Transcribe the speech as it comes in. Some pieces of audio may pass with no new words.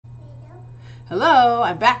Hello,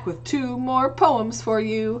 I'm back with 2 more poems for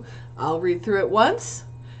you. I'll read through it once,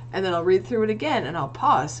 and then I'll read through it again, and I'll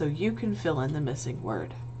pause so you can fill in the missing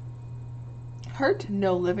word. Hurt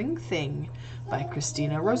No Living Thing by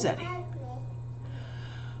Christina Rossetti.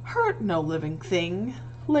 Hurt no living thing,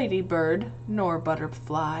 ladybird, nor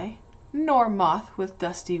butterfly, nor moth with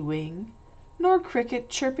dusty wing, nor cricket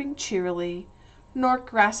chirping cheerily, nor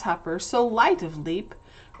grasshopper so light of leap,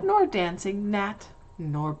 nor dancing gnat,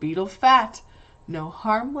 nor beetle fat, no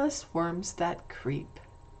harmless worms that creep.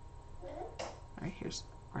 All right, here's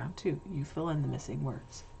round 2. You fill in the missing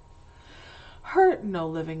words. Hurt no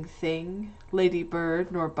living thing,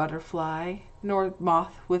 ladybird, nor butterfly, nor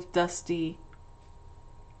moth with dusty,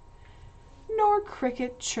 nor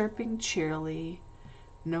cricket chirping cheerily,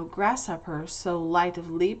 no grasshopper so light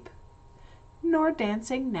of leap, nor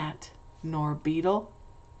dancing gnat, nor beetle,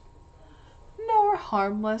 nor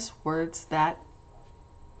harmless words that.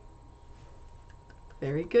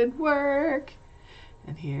 Very good work.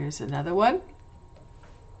 And here's another one.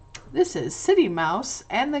 This is City Mouse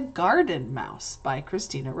and the Garden Mouse by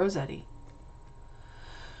Christina Rossetti.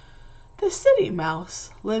 The city mouse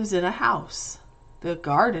lives in a house. The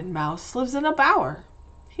garden mouse lives in a bower.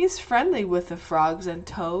 He's friendly with the frogs and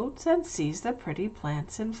toads and sees the pretty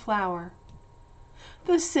plants in flower.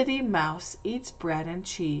 The city mouse eats bread and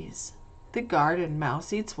cheese. The garden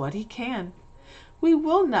mouse eats what he can. We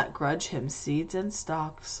will not grudge him seeds and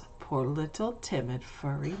stalks, poor little timid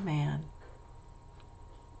furry man.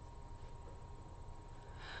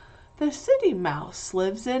 The city mouse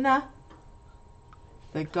lives in a.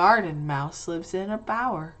 The garden mouse lives in a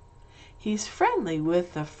bower. He's friendly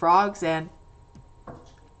with the frogs and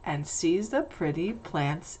sees the pretty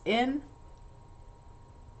plants in.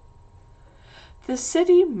 The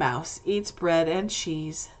city mouse eats bread and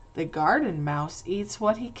cheese. The garden mouse eats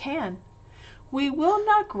what he can. We will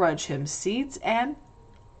not grudge him seeds and.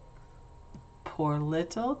 Poor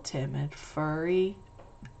little timid furry.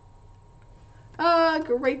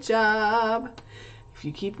 Great job. If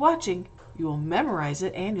you keep watching, you will memorize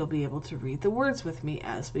it and you'll be able to read the words with me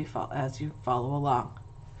as you follow along.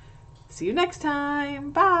 See you next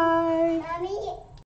time. Bye. Mommy.